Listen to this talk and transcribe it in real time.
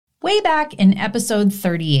Way back in episode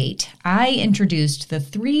 38, I introduced the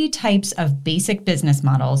 3 types of basic business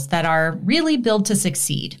models that are really built to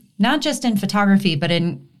succeed, not just in photography, but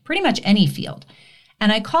in pretty much any field.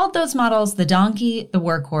 And I called those models the donkey, the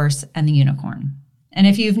workhorse, and the unicorn. And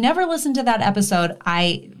if you've never listened to that episode,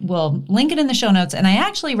 I will link it in the show notes. And I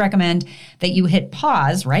actually recommend that you hit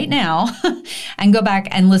pause right now and go back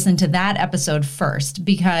and listen to that episode first,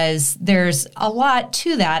 because there's a lot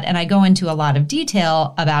to that. And I go into a lot of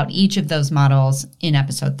detail about each of those models in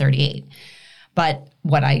episode 38. But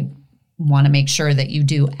what I want to make sure that you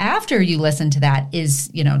do after you listen to that is,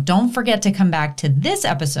 don't forget to come back to this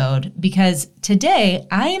episode, because today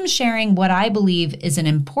I am sharing what I believe is an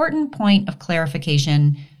important point of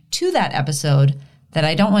clarification to that episode that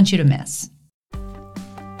I don't want you to miss.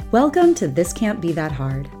 Welcome to This Can't Be That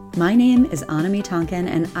Hard. My name is Anami Tonkin,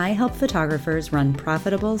 and I help photographers run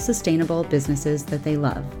profitable, sustainable businesses that they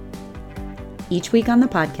love. Each week on the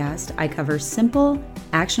podcast, I cover simple,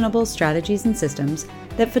 actionable strategies and systems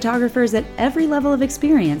that photographers at every level of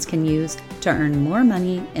experience can use to earn more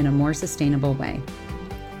money in a more sustainable way.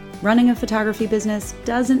 Running a photography business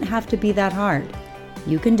doesn't have to be that hard.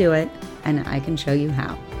 You can do it, and I can show you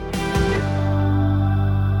how.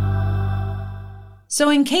 So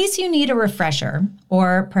in case you need a refresher,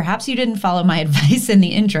 or perhaps you didn't follow my advice in the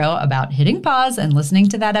intro about hitting pause and listening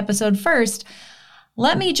to that episode first,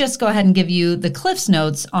 let me just go ahead and give you the Cliff's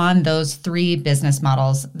Notes on those 3 business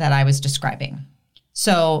models that I was describing.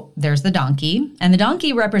 So there's the donkey, and the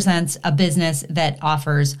donkey represents a business that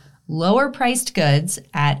offers lower priced goods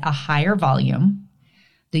at a higher volume.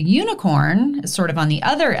 The unicorn is sort of on the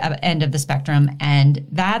other end of the spectrum, and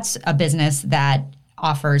that's a business that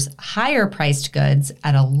offers higher priced goods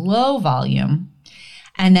at a low volume.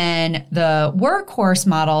 And then the workhorse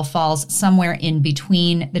model falls somewhere in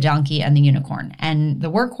between the donkey and the unicorn. And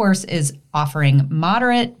the workhorse is offering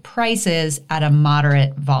moderate prices at a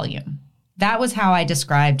moderate volume. That was how I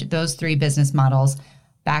described those 3 business models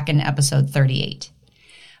back in episode 38.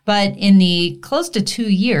 But in the close to 2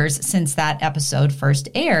 years since that episode first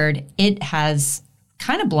aired, it has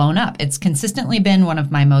kind of blown up. It's consistently been one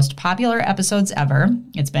of my most popular episodes ever.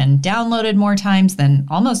 It's been downloaded more times than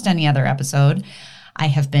almost any other episode. I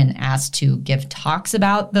have been asked to give talks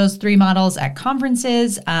about those 3 models at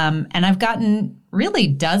conferences, and I've gotten really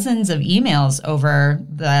dozens of emails over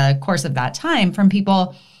the course of that time from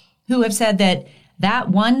people who have said that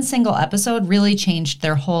one single episode really changed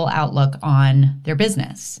their whole outlook on their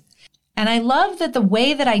business. And I love that the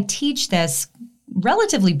way that I teach this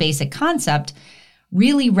relatively basic concept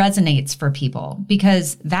really resonates for people,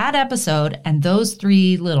 because that episode and those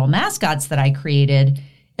 3 little mascots that I created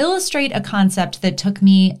illustrate a concept that took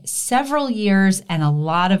me several years and a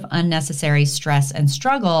lot of unnecessary stress and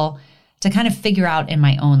struggle to kind of figure out in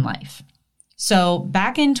my own life. So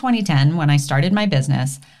back in 2010, when I started my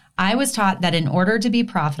business, I was taught that in order to be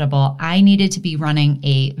profitable, I needed to be running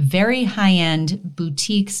a very high-end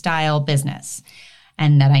boutique-style business,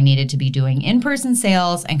 and that I needed to be doing in-person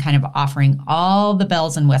sales and kind of offering all the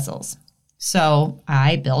bells and whistles. So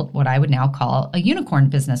I built what I would now call a unicorn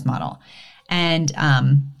business model. And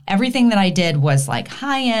everything that I did was like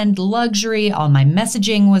high-end luxury. All my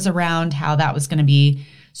messaging was around how that was going to be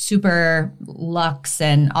super luxe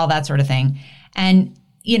and all that sort of thing. And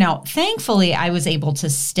thankfully, I was able to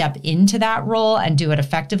step into that role and do it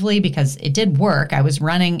effectively because it did work. I was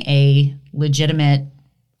running a legitimate,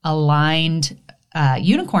 aligned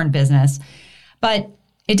unicorn business, but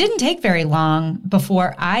it didn't take very long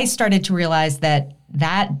before I started to realize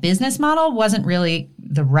that business model wasn't really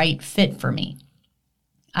the right fit for me.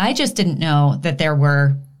 I just didn't know that there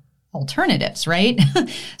were alternatives, right?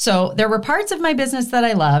 So there were parts of my business that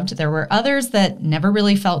I loved. There were others that never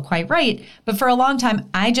really felt quite right. But for a long time,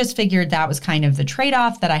 I just figured that was kind of the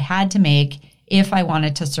trade-off that I had to make if I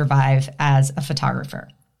wanted to survive as a photographer.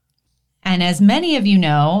 And as many of you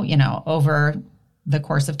know, over the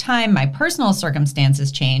course of time, my personal circumstances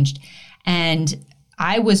changed, and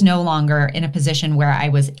I was no longer in a position where I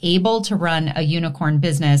was able to run a unicorn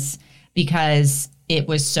business because it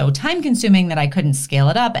was so time consuming that I couldn't scale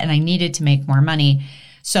it up and I needed to make more money.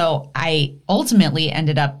 So I ultimately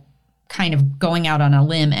ended up kind of going out on a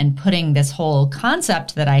limb and putting this whole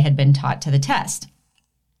concept that I had been taught to the test.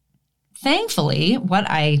 Thankfully, what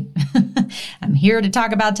I'm here to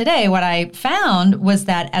talk about today, what I found was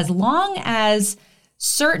that as long as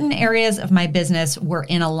certain areas of my business were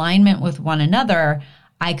in alignment with one another,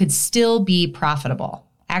 I could still be profitable.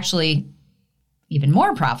 Actually, even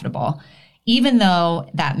more profitable, even though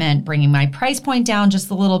that meant bringing my price point down just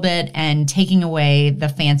a little bit and taking away the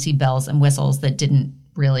fancy bells and whistles that didn't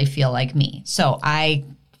really feel like me. So I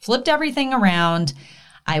flipped everything around.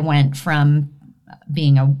 I went from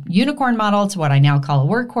being a unicorn model to what I now call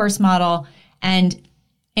a workhorse model. And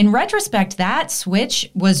in retrospect, that switch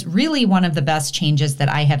was really one of the best changes that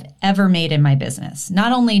I have ever made in my business.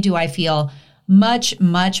 Not only do I feel much,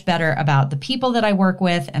 much better about the people that I work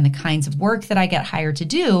with and the kinds of work that I get hired to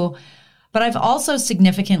do, but I've also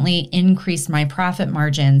significantly increased my profit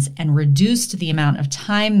margins and reduced the amount of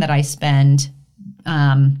time that I spend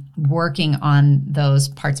working on those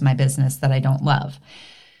parts of my business that I don't love.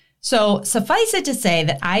 So suffice it to say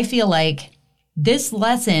that I feel like this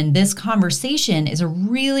lesson, this conversation is a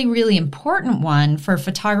really, really important one for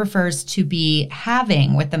photographers to be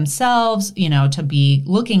having with themselves, to be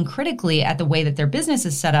looking critically at the way that their business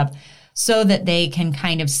is set up so that they can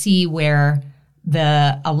kind of see where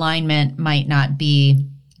the alignment might not be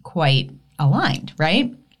quite aligned,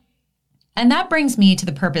 right? And that brings me to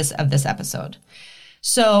the purpose of this episode.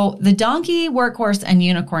 So the donkey, workhorse, and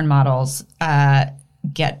unicorn models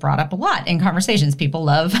get brought up a lot in conversations. People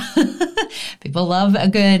love a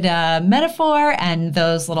good metaphor, and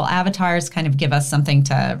those little avatars kind of give us something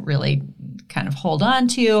to really kind of hold on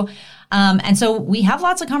to. And so we have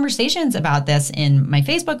lots of conversations about this in my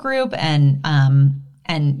Facebook group and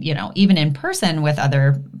even in person with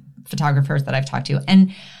other photographers that I've talked to.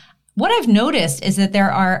 And what I've noticed is that there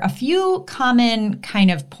are a few common kind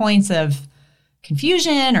of points of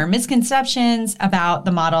confusion or misconceptions about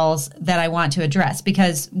the models that I want to address.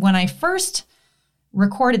 Because when I first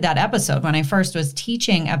recorded that episode, when I first was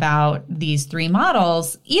teaching about these three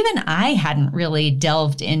models, even I hadn't really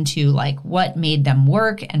delved into like what made them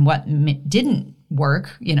work and what didn't work,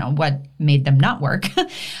 what made them not work.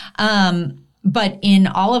 But in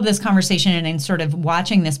all of this conversation and in sort of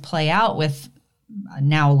watching this play out with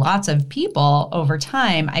now lots of people over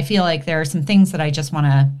time, I feel like there are some things that I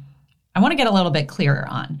want to get a little bit clearer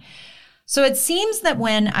on. So it seems that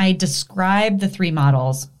when I describe the three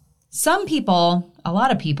models, a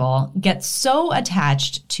lot of people get so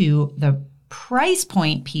attached to the price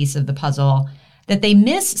point piece of the puzzle that they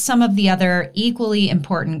miss some of the other equally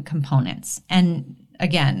important components. And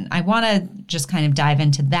again, I want to just kind of dive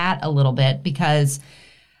into that a little bit because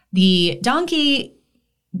the donkey,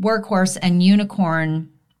 workhorse, and unicorn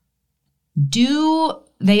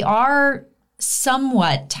they are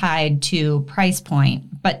somewhat tied to price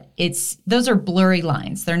point, but those are blurry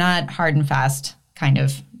lines. They're not hard and fast kind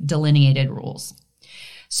of delineated rules.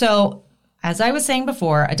 So as I was saying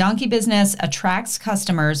before, a donkey business attracts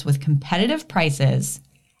customers with competitive prices,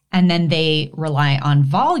 and then they rely on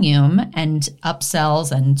volume and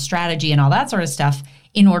upsells and strategy and all that sort of stuff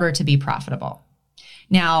in order to be profitable.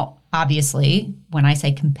 Now, obviously, when I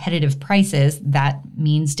say competitive prices, that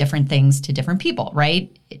means different things to different people,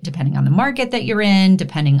 right? Depending on the market that you're in,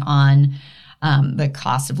 depending on the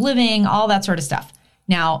cost of living, all that sort of stuff.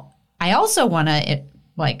 Now, I also want to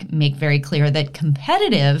make very clear that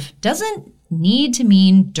competitive doesn't need to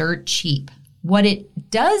mean dirt cheap. What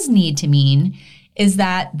it does need to mean is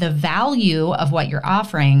that the value of what you're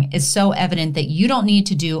offering is so evident that you don't need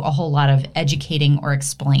to do a whole lot of educating or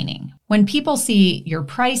explaining. When people see your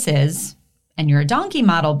prices and you're a donkey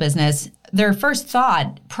model business, their first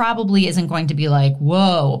thought probably isn't going to be like,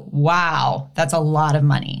 whoa, wow, that's a lot of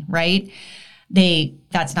money, right?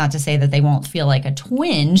 That's not to say that they won't feel like a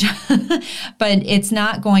twinge, but it's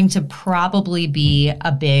not going to probably be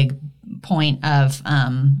a big point of,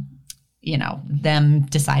 them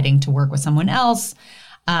deciding to work with someone else,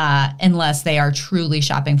 unless they are truly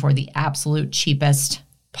shopping for the absolute cheapest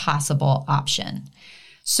possible option.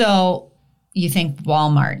 So you think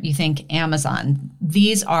Walmart, you think Amazon,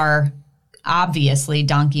 these are obviously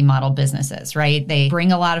donkey model businesses, right? They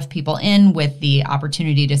bring a lot of people in with the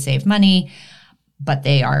opportunity to save money, but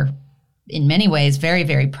they are in many ways very,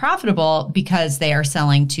 very profitable because they are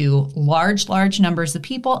selling to large numbers of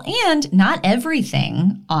people, and not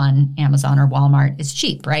everything on Amazon or Walmart is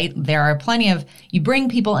cheap, right? There are you bring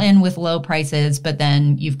people in with low prices, but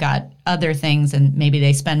then you've got other things and maybe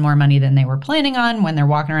they spend more money than they were planning on when they're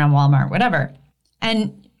walking around Walmart, whatever.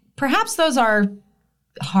 And perhaps those are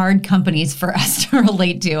hard companies for us to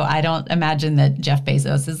relate to. I don't imagine that Jeff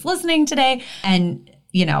Bezos is listening today. And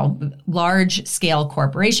large scale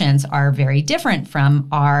corporations are very different from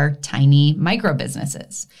our tiny micro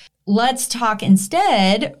businesses. Let's talk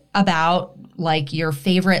instead about your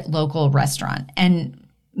favorite local restaurant, and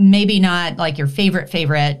maybe not your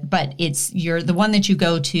favorite, but you're the one that you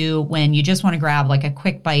go to when you just want to grab a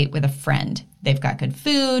quick bite with a friend. They've got good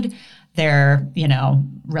food. They're,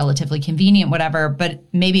 relatively convenient, whatever, but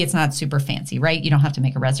maybe it's not super fancy, right? You don't have to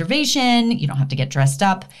make a reservation. You don't have to get dressed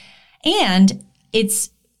up. And it's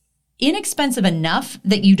inexpensive enough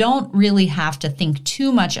that you don't really have to think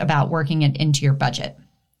too much about working it into your budget.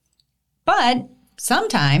 But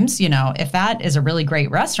sometimes, if that is a really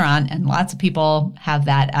great restaurant and lots of people have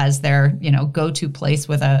that as their, go-to place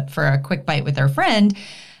for a quick bite with their friend,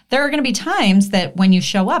 there are going to be times that when you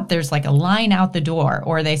show up, there's like a line out the door,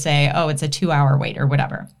 or they say, oh, it's a 2-hour wait or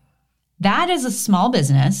whatever. That is a small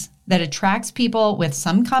business that attracts people with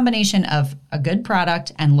some combination of a good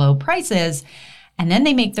product and low prices. And then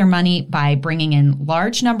they make their money by bringing in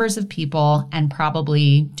large numbers of people and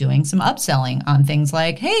probably doing some upselling on things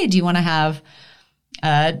like, hey, do you want to have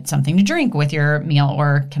something to drink with your meal?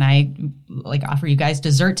 Or can I offer you guys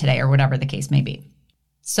dessert today, or whatever the case may be?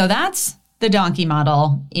 So that's the donkey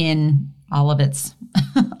model in all of its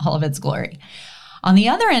glory. On the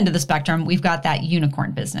other end of the spectrum, we've got that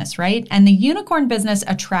unicorn business, right? And the unicorn business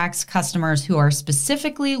attracts customers who are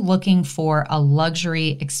specifically looking for a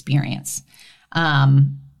luxury experience.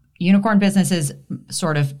 Unicorn businesses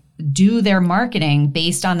sort of do their marketing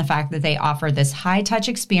based on the fact that they offer this high touch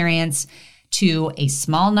experience to a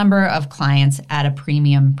small number of clients at a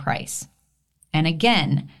premium price. And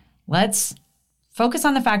again, let's focus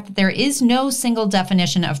on the fact that there is no single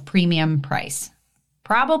definition of premium price.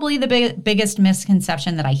 Probably the biggest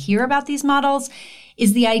misconception that I hear about these models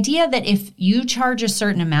is the idea that if you charge a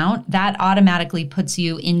certain amount, that automatically puts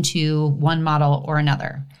you into one model or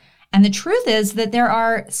another. And the truth is that there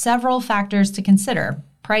are several factors to consider.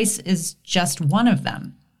 Price is just one of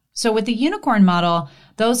them. So with the unicorn model,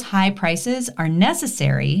 those high prices are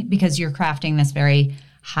necessary because you're crafting this very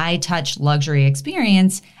high-touch luxury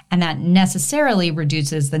experience, and that necessarily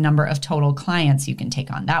reduces the number of total clients you can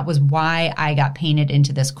take on. That was why I got painted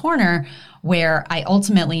into this corner where I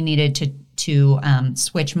ultimately needed to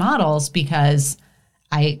switch models, because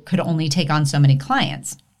I could only take on so many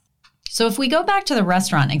clients. So if we go back to the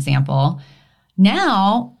restaurant example,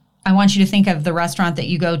 now I want you to think of the restaurant that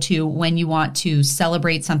you go to when you want to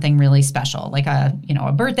celebrate something really special, like a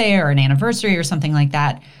birthday or an anniversary or something like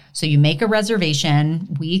that. So you make a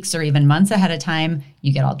reservation weeks or even months ahead of time.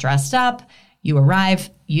 You get all dressed up. You arrive.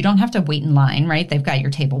 You don't have to wait in line, right? They've got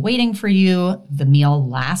your table waiting for you. The meal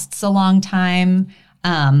lasts a long time.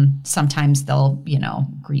 Sometimes they'll,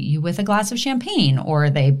 greet you with a glass of champagne, or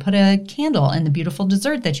they put a candle in the beautiful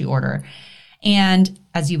dessert that you order. And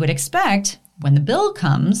as you would expect, when the bill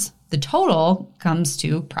comes, the total comes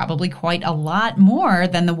to probably quite a lot more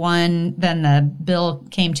than the bill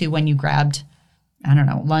came to when you grabbed,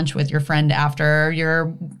 lunch with your friend after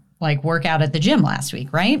your workout at the gym last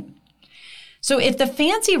week, right? So if the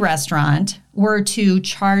fancy restaurant were to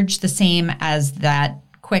charge the same as that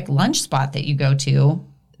quick lunch spot that you go to,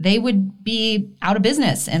 they would be out of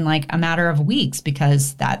business in a matter of weeks,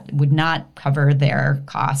 because that would not cover their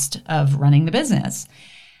cost of running the business.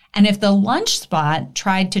 And if the lunch spot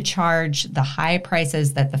tried to charge the high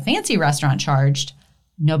prices that the fancy restaurant charged,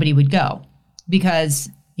 nobody would go, because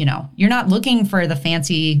you're not looking for the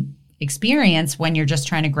fancy experience when you're just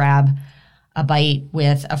trying to grab a bite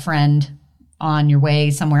with a friend on your way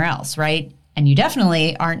somewhere else, right? And you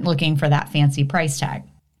definitely aren't looking for that fancy price tag.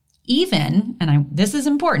 Even, this is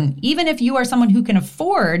important, even if you are someone who can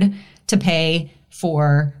afford to pay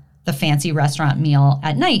for the fancy restaurant meal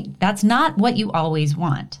at night, that's not what you always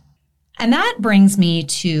want. And that brings me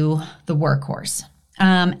to the workhorse.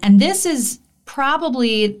 And this is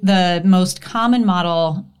probably the most common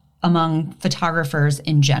model among photographers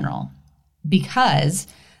in general, because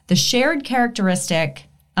the shared characteristic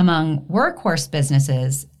among workhorse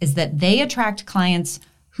businesses is that they attract clients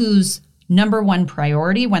whose number one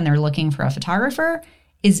priority when they're looking for a photographer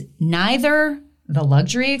is neither the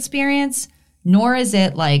luxury experience, nor is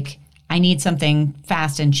it I need something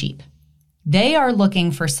fast and cheap. They are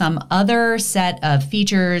looking for some other set of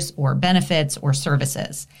features or benefits or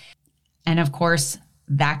services. And of course,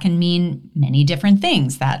 that can mean many different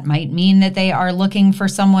things. That might mean that they are looking for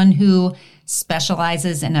someone who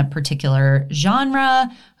specializes in a particular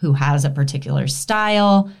genre, who has a particular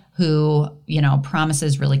style, who,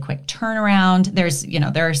 promises really quick turnaround.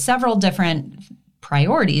 There are several different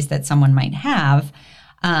priorities that someone might have.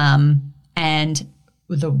 And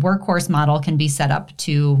the workhorse model can be set up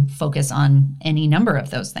to focus on any number of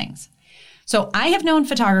those things. So I have known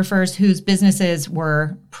photographers whose businesses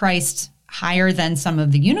were priced higher than some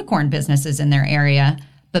of the unicorn businesses in their area,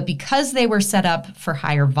 but because they were set up for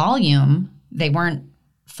higher volume, they weren't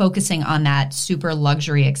focusing on that super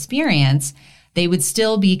luxury experience, they would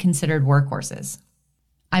still be considered workhorses.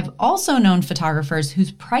 I've also known photographers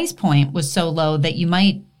whose price point was so low that you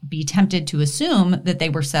might be tempted to assume that they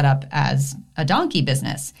were set up as a donkey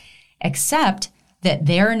business, except that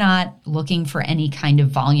they're not looking for any kind of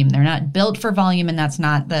volume. They're not built for volume, and that's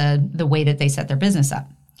not the way that they set their business up.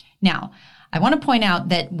 Now, I want to point out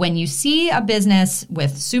that when you see a business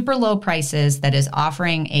with super low prices that is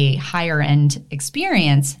offering a higher end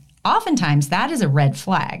experience, oftentimes that is a red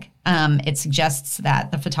flag. It suggests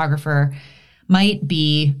that the photographer might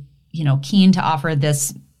be, keen to offer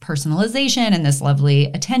this personalization and this lovely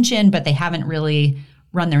attention, but they haven't really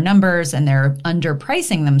run their numbers and they're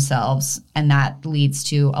underpricing themselves, and that leads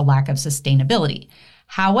to a lack of sustainability.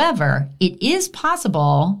 However, it is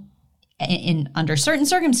possible under certain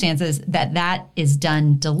circumstances that is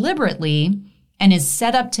done deliberately and is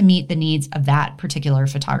set up to meet the needs of that particular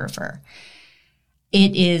photographer.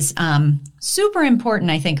 It is super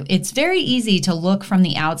important, I think. It's very easy to look from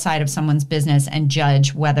the outside of someone's business and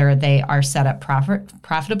judge whether they are set up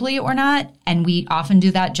profitably or not. And we often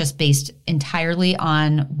do that just based entirely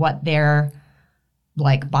on what their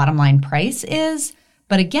bottom line price is.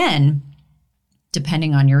 But again,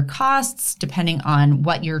 depending on your costs, depending on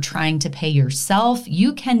what you're trying to pay yourself,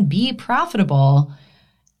 you can be profitable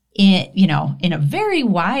in a very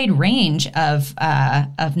wide range of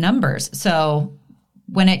numbers. So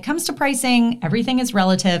when it comes to pricing, everything is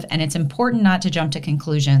relative, and it's important not to jump to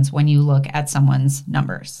conclusions when you look at someone's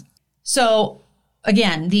numbers. So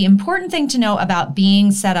again, the important thing to know about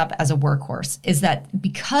being set up as a workhorse is that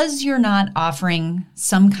because you're not offering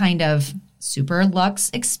some kind of super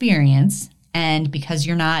luxe experience, and because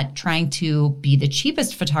you're not trying to be the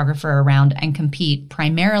cheapest photographer around and compete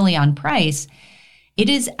primarily on price, it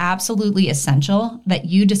is absolutely essential that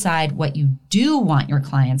you decide what you do want your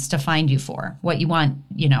clients to find you for. What you want,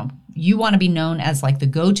 you want to be known as the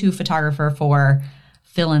go-to photographer for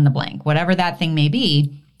fill in the blank, whatever that thing may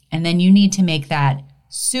be. And then you need to make that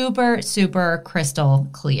super, super crystal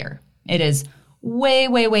clear. It is way,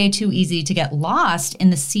 way, way too easy to get lost in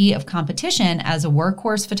the sea of competition as a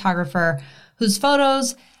workhorse photographer whose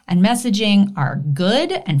photos and messaging are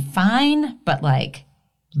good and fine, but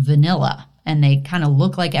vanilla. And they kind of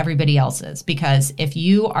look like everybody else's. Because if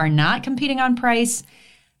you are not competing on price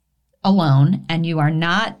alone and you are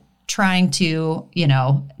not trying to,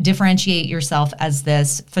 differentiate yourself as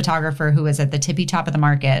this photographer who is at the tippy top of the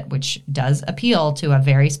market, which does appeal to a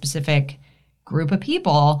very specific group of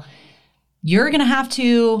people, you're going to have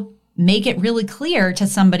to make it really clear to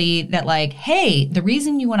somebody that hey, the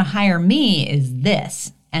reason you want to hire me is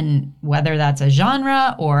this. And whether that's a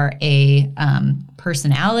genre or a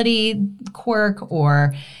personality quirk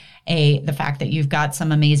or the fact that you've got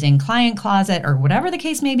some amazing client closet or whatever the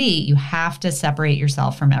case may be, you have to separate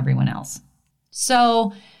yourself from everyone else.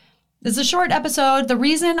 So this is a short episode. The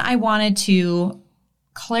reason I wanted to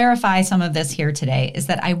clarify some of this here today is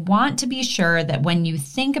that I want to be sure that when you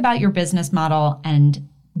think about your business model and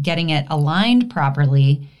getting it aligned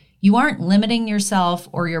properly, you aren't limiting yourself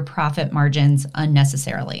or your profit margins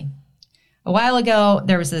unnecessarily. A while ago,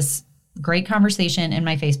 there was this great conversation in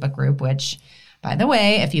my Facebook group, which, by the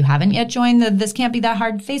way, if you haven't yet joined the This Can't Be That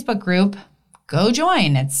Hard Facebook group, go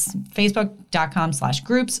join. It's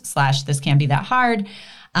facebook.com/groups/This Can't Be That Hard.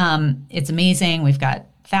 It's amazing. We've got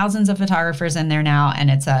thousands of photographers in there now, and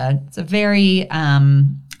it's a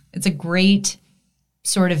great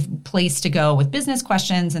sort of place to go with business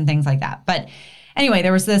questions and things like that. But anyway,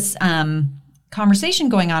 there was this conversation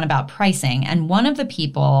going on about pricing, and one of the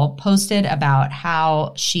people posted about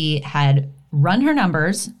how she had run her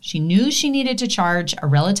numbers. She knew she needed to charge a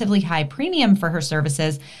relatively high premium for her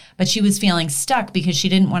services, but she was feeling stuck because she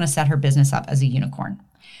didn't want to set her business up as a unicorn.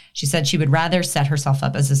 She said she would rather set herself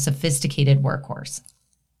up as a sophisticated workhorse.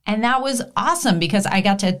 And that was awesome because I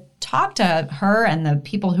got to talk to her and the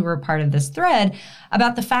people who were part of this thread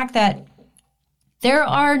about the fact that there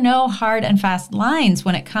are no hard and fast lines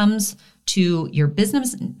when it comes to your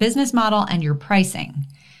business model and your pricing.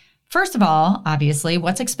 First of all, obviously,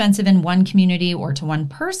 what's expensive in one community or to one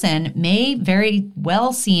person may very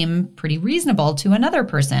well seem pretty reasonable to another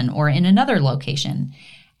person or in another location.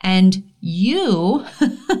 And you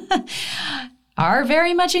are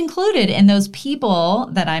very much included in those people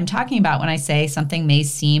that I'm talking about when I say something may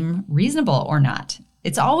seem reasonable or not.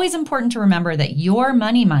 It's always important to remember that your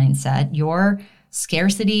money mindset, your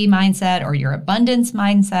scarcity mindset, or your abundance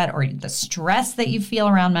mindset, or the stress that you feel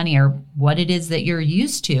around money, or what it is that you're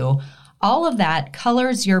used to, all of that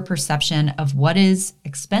colors your perception of what is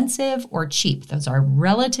expensive or cheap. Those are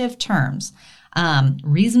relative terms.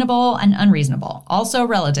 Reasonable and unreasonable, also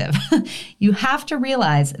relative. You have to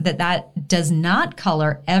realize that that does not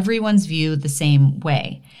color everyone's view the same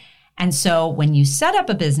way. And so when you set up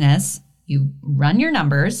a business, you run your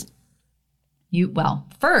numbers.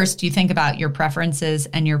 First you think about your preferences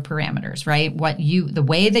and your parameters, right? The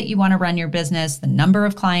way that you want to run your business, the number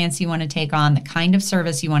of clients you want to take on, the kind of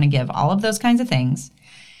service you want to give, all of those kinds of things.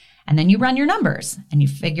 And then you run your numbers and you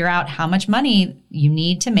figure out how much money you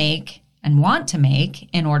need to make and want to make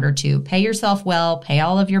in order to pay yourself well, pay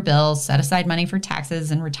all of your bills, set aside money for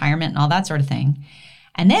taxes and retirement and all that sort of thing.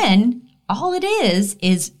 And then all it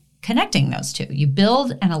is connecting those two. You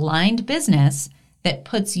build an aligned business that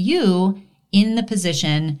puts you in the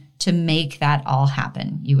position to make that all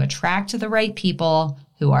happen. You attract the right people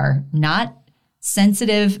who are not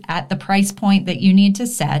sensitive at the price point that you need to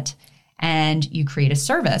set, and you create a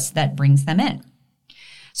service that brings them in.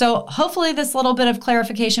 So hopefully this little bit of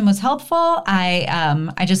clarification was helpful.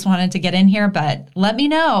 I just wanted to get in here, but let me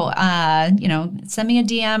know, send me a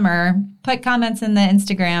DM or put comments in the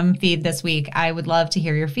Instagram feed this week. I would love to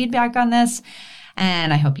hear your feedback on this,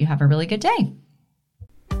 and I hope you have a really good day.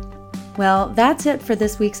 Well, that's it for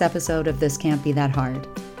this week's episode of This Can't Be That Hard.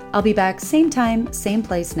 I'll be back same time, same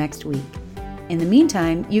place next week. In the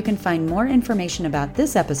meantime, you can find more information about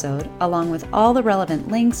this episode, along with all the relevant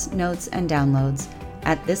links, notes, and downloads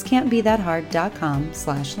at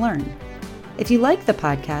thiscan'tbethatHard.com/learn. If you like the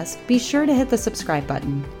podcast, be sure to hit the subscribe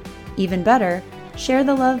button. Even better, share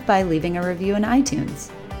the love by leaving a review in iTunes.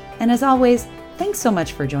 And as always, thanks so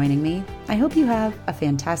much for joining me. I hope you have a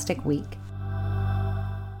fantastic week.